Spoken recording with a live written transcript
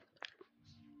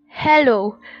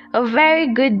Hello, a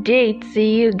very good day to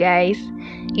you guys.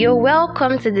 You're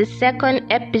welcome to the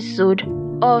second episode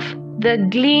of the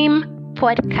Gleam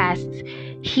podcast.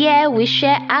 Here we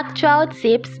share actual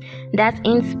tips that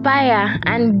inspire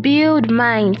and build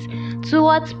minds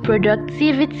towards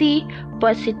productivity,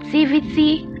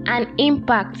 positivity, and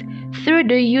impact through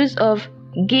the use of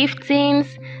giftings,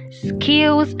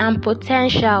 skills, and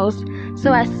potentials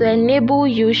so as to enable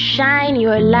you shine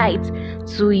your light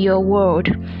to your world.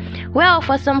 Well,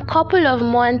 for some couple of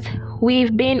months,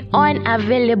 we've been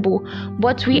unavailable,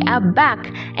 but we are back,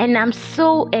 and I'm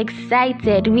so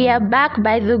excited. We are back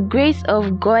by the grace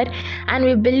of God, and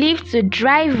we believe to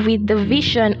drive with the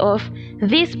vision of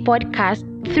this podcast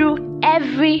through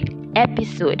every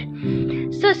episode.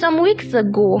 So some weeks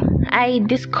ago, I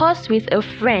discussed with a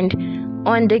friend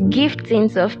on the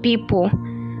giftings of people,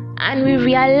 and we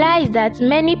realized that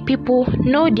many people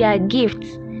know their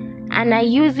gifts and are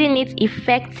using it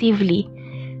effectively,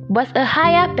 but a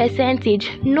higher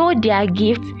percentage know their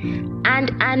gifts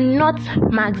and are not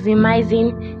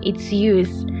maximizing its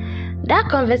use. That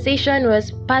conversation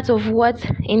was part of what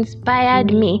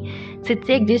inspired me to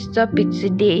take this topic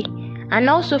today. And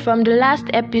also from the last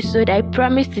episode, I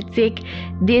promised to take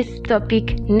this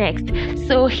topic next.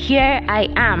 So here I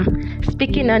am,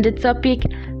 speaking on the topic,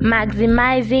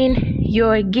 maximizing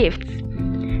your gifts.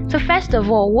 So first of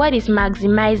all, what is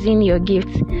maximizing your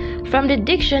gifts? From the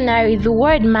dictionary, the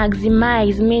word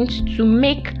maximize means to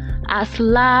make as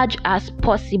large as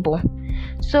possible.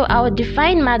 So I would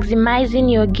define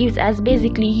maximizing your gifts as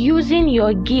basically using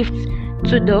your gifts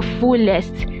to the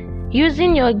fullest,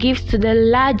 using your gifts to the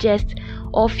largest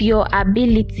of your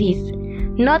abilities,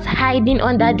 not hiding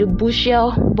under the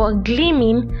bushel but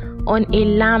gleaming on a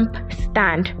lamp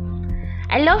stand.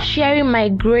 I love sharing my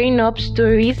growing up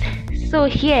stories, so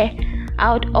here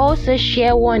I would also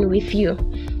share one with you.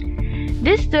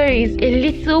 This story is a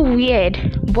little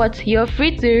weird, but you're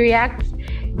free to react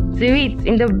to it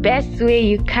in the best way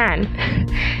you can.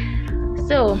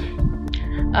 So,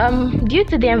 due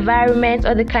to the environment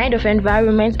or the kind of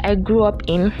environment I grew up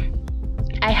in,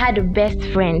 I had a best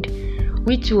friend,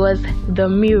 which was the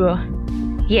mirror.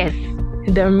 Yes,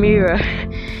 the mirror.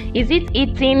 Is it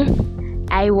eating?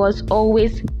 I was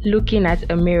always looking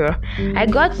at a mirror. I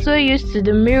got so used to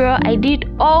the mirror, I did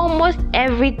almost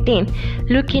everything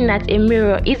looking at a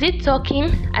mirror. Is it talking?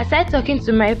 I started talking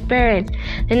to my parents.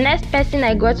 The next person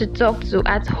I got to talk to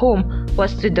at home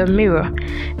was to the mirror.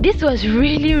 This was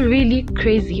really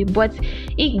crazy, but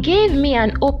it gave me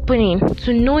an opening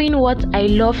to knowing what I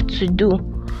love to do.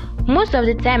 Most of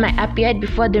the time I appeared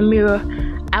before the mirror,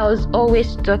 I was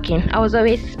always talking, I was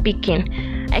always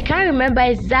speaking. I can't remember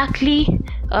exactly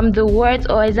the words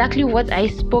or exactly what I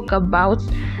spoke about,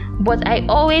 but I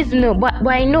always know, but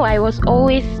I know I was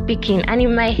always speaking, and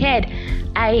in my head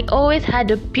I always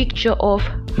had a picture of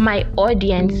my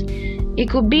audience. It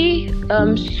could be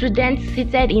students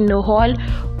seated in a hall,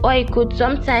 or it could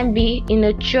sometimes be in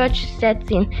a church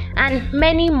setting, and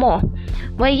many more.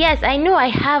 But yes, I know I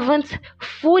haven't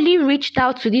fully reached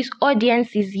out to these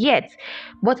audiences yet,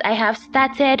 but I have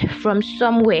started from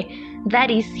somewhere.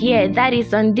 That is here, that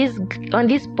is on this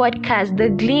podcast, the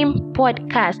Gleam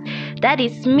podcast. That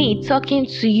is me talking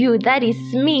to you. That is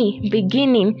me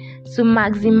beginning to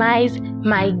maximize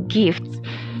my gifts.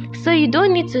 So you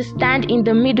don't need to stand in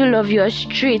the middle of your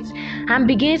street and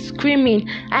begin screaming,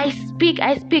 I speak,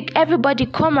 everybody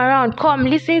come around, come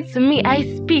listen to me,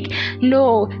 I speak.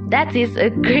 No, that is a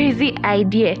crazy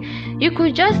idea. You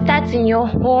could just start in your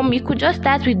home, you could just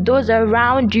start with those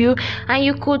around you, and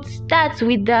you could start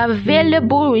with the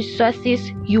available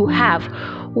resources you have.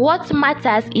 What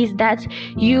matters is that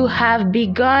you have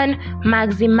begun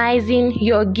maximizing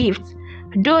your gifts,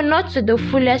 though not to the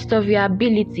fullest of your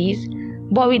abilities,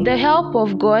 but with the help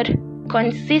of God,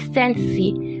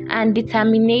 consistency, and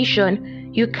determination,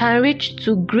 you can reach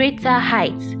to greater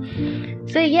heights.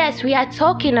 So yes, we are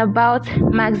talking about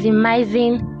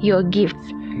maximizing your gifts.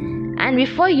 And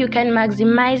before you can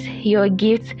maximize your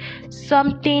gifts,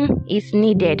 something is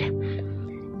needed.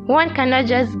 One cannot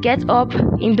just get up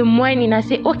in the morning and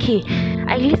say, okay,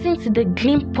 I listened to the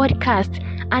Gleam podcast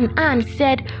and Anne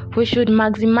said we should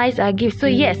maximize our gifts. So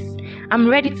yes, I'm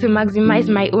ready to maximize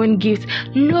my own gifts.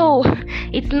 No,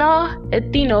 it's not a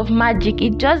thing of magic.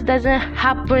 It just doesn't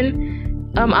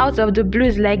happen out of the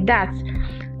blues like that.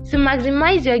 To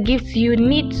maximize your gifts, you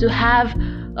need to have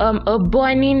a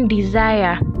burning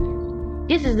desire.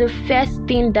 This is the first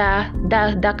thing that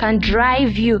can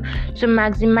drive you to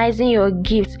maximizing your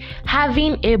gifts.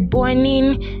 Having a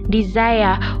burning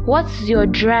desire. What's your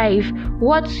drive?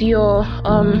 What's your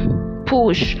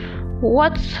push?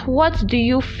 what do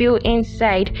you feel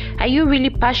inside? Are you really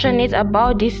passionate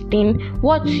about this thing?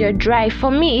 What's your drive?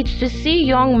 For me, it's to see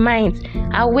young minds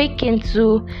awaken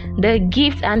to the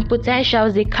gifts and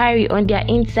potentials they carry on their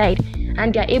inside,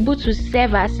 and they're able to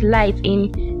serve as light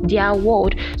in their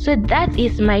world. So that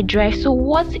is my drive. So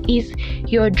what is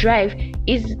your drive?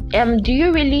 Do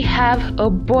you really have a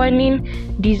burning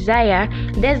desire?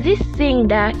 There's this saying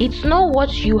that it's not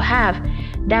what you have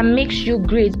that makes you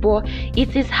great, but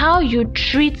it is how you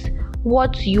treat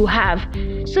what you have.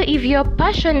 So if you're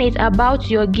passionate about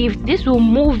your gift, this will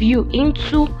move you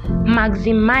into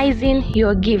maximizing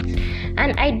your gifts.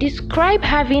 And I describe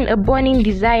having a burning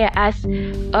desire as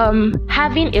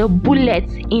having a bullet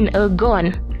in a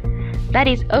gun. That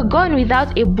is, a gun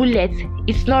without a bullet,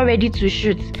 it's not ready to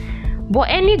shoot. But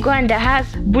any gun that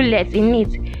has bullets in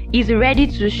it is ready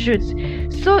to shoot.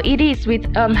 So it is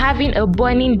with having a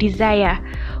burning desire.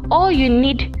 All you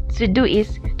need to do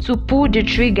is to pull the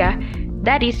trigger.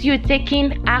 That is you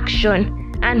taking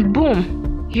action, and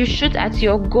boom, you shoot at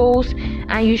your goals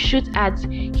and you shoot at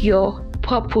your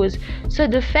purpose. So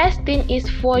the first thing is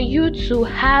for you to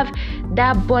have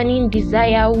that burning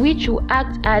desire, which will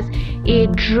act as a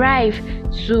drive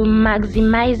to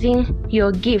maximizing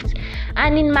your gift.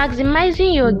 And in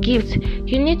maximizing your gift,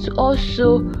 you need to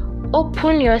also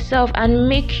open yourself and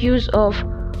make use of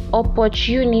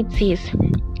opportunities.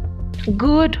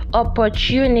 Good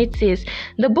opportunities.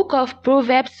 The book of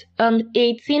Proverbs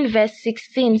 18 verse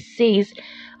 16 says,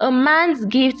 "A man's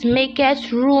gift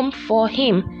maketh room for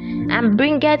him, and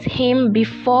bringeth him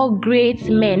before great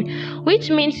men," which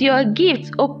means your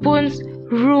gift opens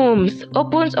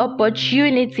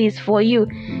opportunities for you.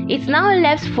 It's now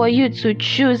left for you to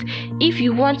choose if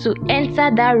you want to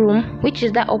enter that room, which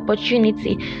is that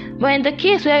opportunity. But in the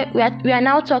case where we are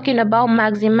now talking about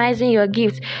maximizing your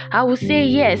gift, I will say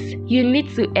yes, you need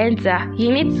to enter.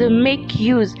 You need to make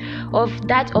use of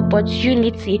that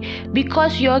opportunity,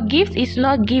 because your gift is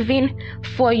not given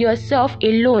for yourself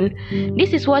alone.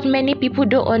 This is what many people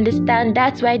don't understand.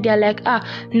 That's why they're like,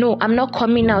 no, I'm not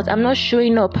coming out, I'm not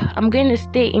showing up, I'm going to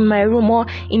stay in my room or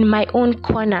in my own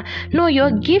corner. No,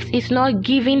 your gift is not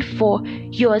given for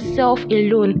yourself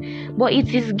alone, but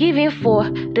it is given for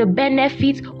the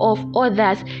benefit of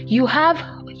others. You have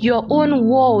your own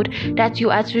world that you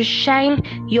are to shine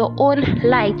your own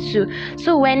light to.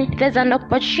 So when there's an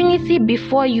opportunity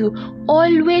before you,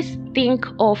 always think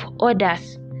of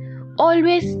others.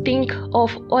 Always think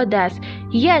of others.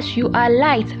 Yes, you are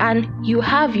light and you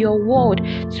have your world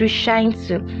to shine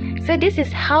to. So this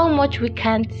is how much we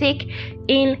can take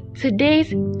in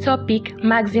today's topic,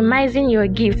 maximizing your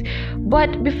gifts.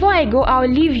 But before I go, I'll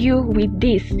leave you with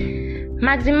this.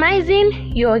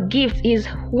 Maximizing your gift is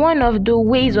one of the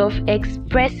ways of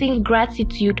expressing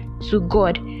gratitude to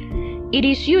God. It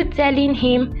is you telling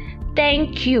Him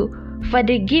thank you for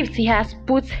the gift He has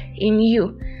put in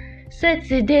you. So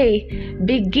today,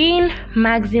 begin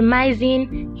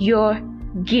maximizing your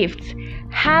gifts.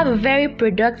 Have a very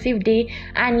productive day,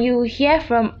 and you'll hear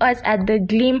from us at the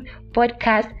Gleam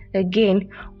podcast again.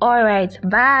 All right,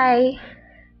 bye.